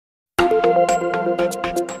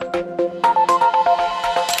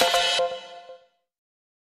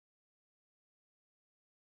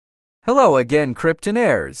Hello again,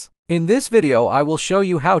 Kryptonaires. In this video, I will show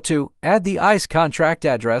you how to add the ICE contract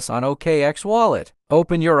address on OKX Wallet.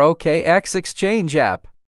 Open your OKX Exchange app.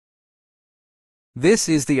 This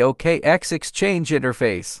is the OKX Exchange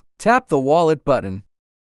interface. Tap the Wallet button.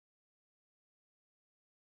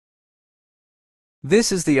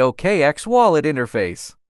 This is the OKX Wallet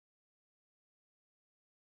interface.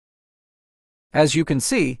 As you can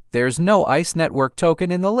see, there's no ICE network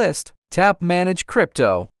token in the list. Tap Manage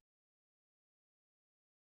Crypto.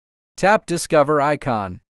 Tap Discover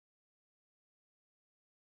icon.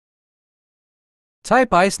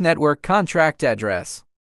 Type ICE network contract address.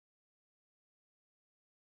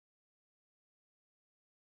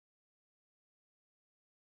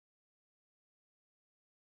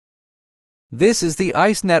 This is the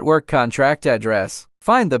ICE network contract address.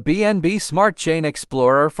 Find the BNB Smart Chain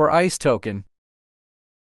Explorer for ICE token.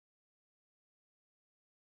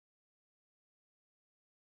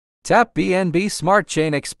 Tap BNB Smart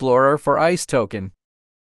Chain Explorer for ICE token.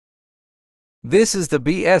 This is the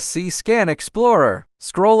BSC Scan Explorer.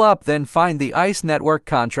 Scroll up, then find the ICE network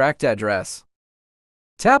contract address.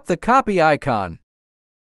 Tap the copy icon.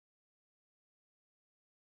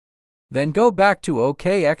 Then go back to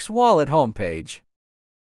OKX Wallet homepage.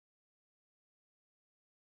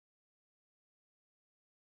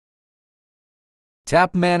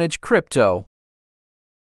 Tap Manage Crypto.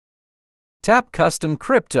 Tap Custom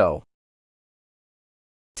Crypto.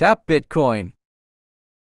 Tap Bitcoin.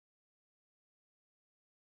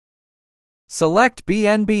 Select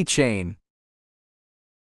BNB Chain.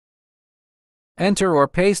 Enter or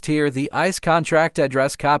paste here the ICE contract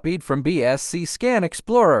address copied from BSC Scan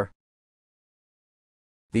Explorer.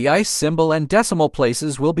 The ICE symbol and decimal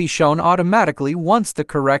places will be shown automatically once the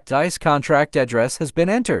correct ICE contract address has been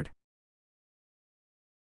entered.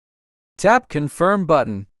 Tap Confirm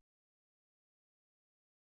button.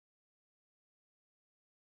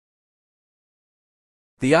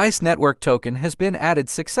 The ICE network token has been added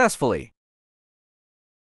successfully.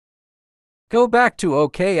 Go back to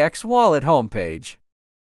OKX Wallet homepage.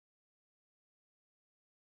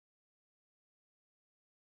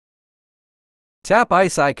 Tap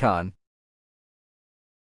ICE icon.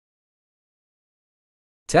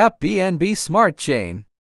 Tap BNB Smart Chain.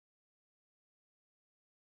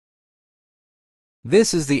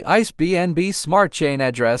 This is the ICE BNB Smart Chain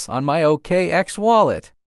address on my OKX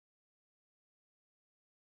wallet.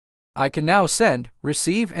 I can now send,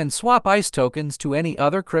 receive, and swap ICE tokens to any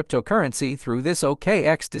other cryptocurrency through this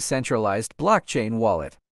OKX decentralized blockchain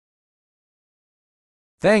wallet.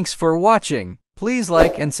 Thanks for watching. Please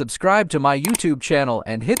like and subscribe to my YouTube channel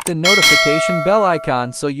and hit the notification bell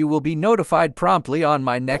icon so you will be notified promptly on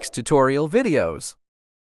my next tutorial videos.